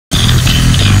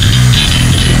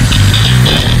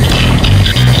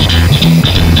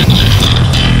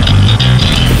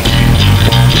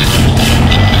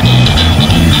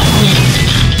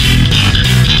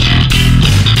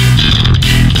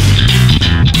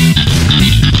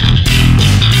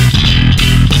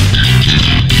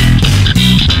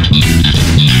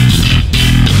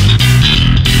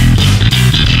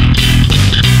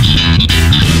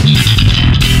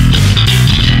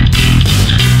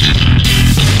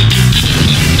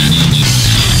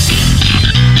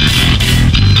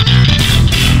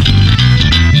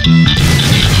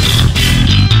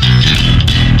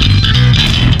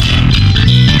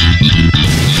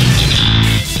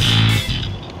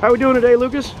doing today,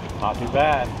 Lucas? Not too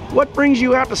bad. What brings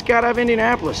you out to Skydive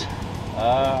Indianapolis?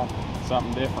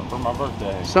 Something different for my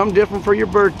birthday. Something different for your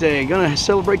birthday. Gonna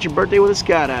celebrate your birthday with a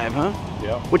skydive, huh?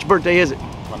 Yep. Which birthday is it?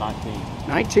 My 19th.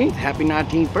 19th. Happy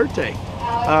 19th birthday.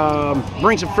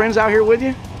 Bring some friends out here with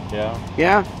you? Yeah.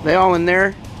 Yeah? They all in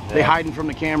there? Yeah. They hiding from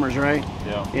the cameras, right?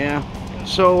 Yeah. Yeah.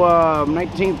 So,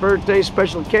 19th birthday,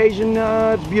 special occasion.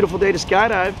 It's a beautiful day to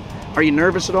skydive. Are you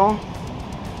nervous at all?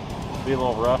 Be a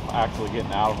little rough actually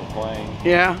getting out of a plane.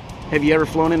 Yeah. Have you ever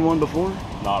flown in one before?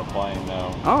 Not a plane,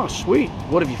 no. Oh, sweet.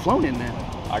 What have you flown in then?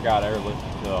 I got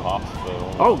airlifted to the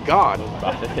hospital. Oh, God. That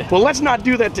was about it. Well, let's not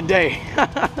do that today.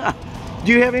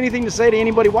 Do you have anything to say to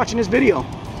anybody watching this video?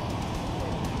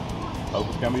 Hope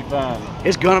it's gonna be fun.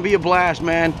 It's gonna be a blast,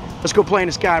 man. Let's go play in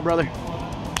the sky, brother.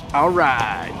 All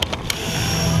right.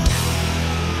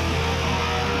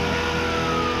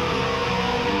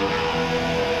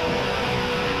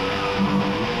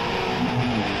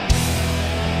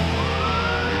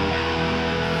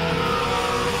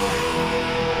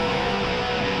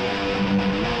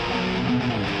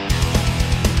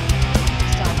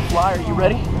 Fly, are you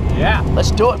ready? Yeah.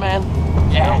 Let's do it, man.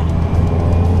 Yeah.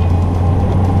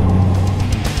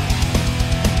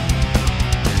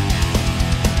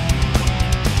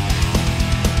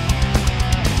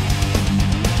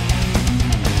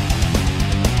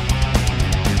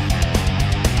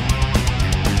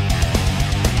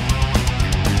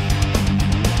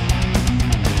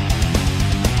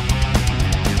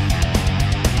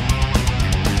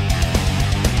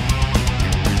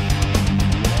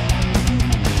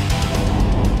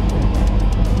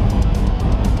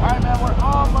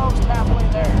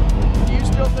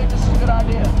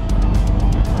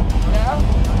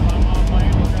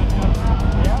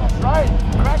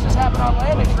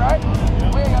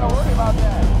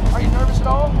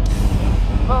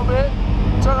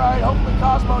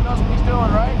 Cosmo knows what he's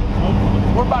doing, right?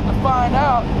 Hopefully. We're about to find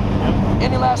out. Yep.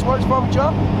 Any last words before we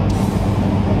jump?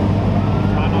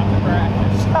 Try not to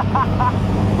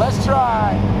crash. Let's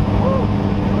try. Woo.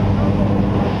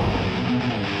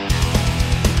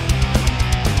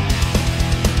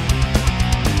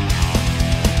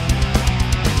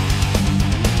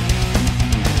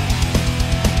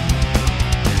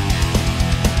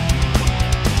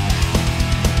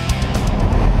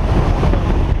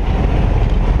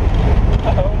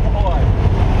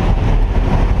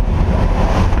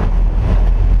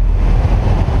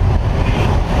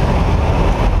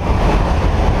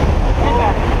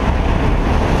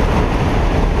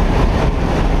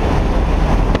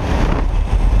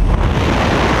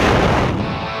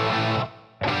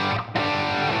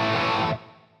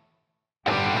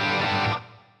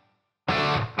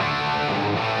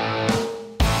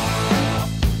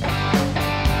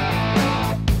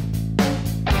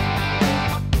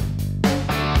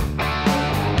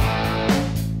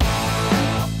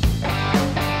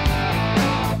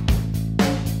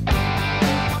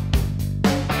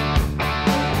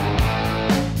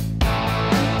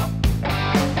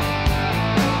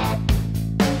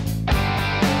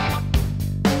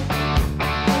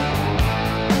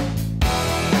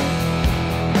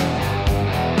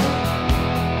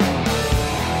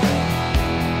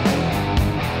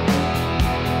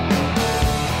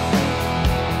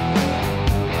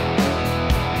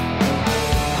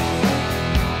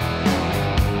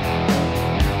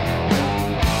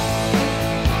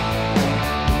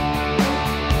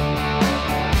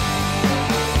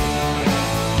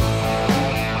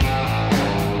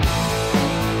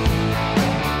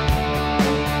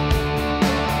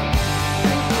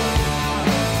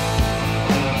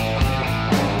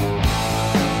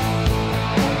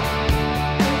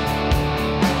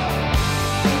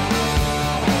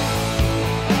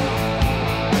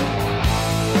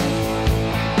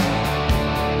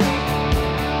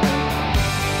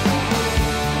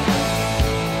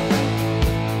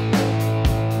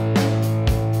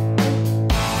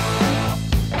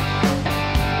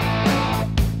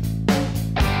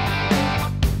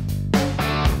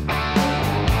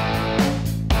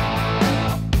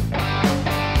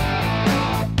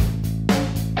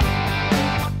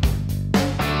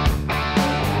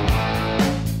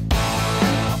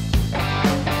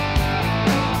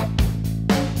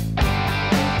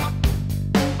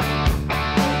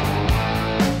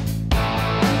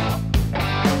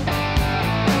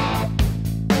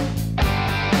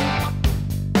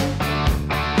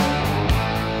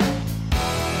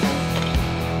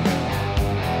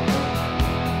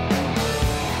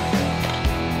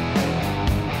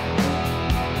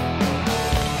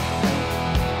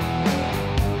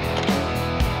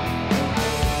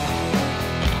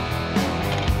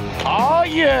 Oh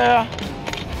yeah,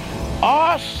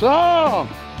 awesome.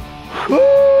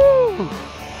 Woo!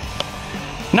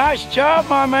 Nice job,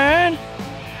 my man.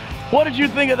 What did you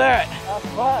think of that? That's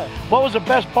fun. What was the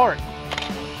best part?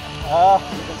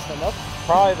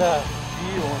 Probably the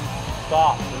view and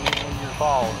stop when you're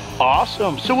falling.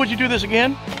 Awesome. So would you do this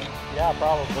again? Yeah,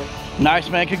 probably. Nice,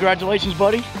 man. Congratulations,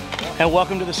 buddy. And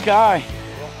welcome to the sky.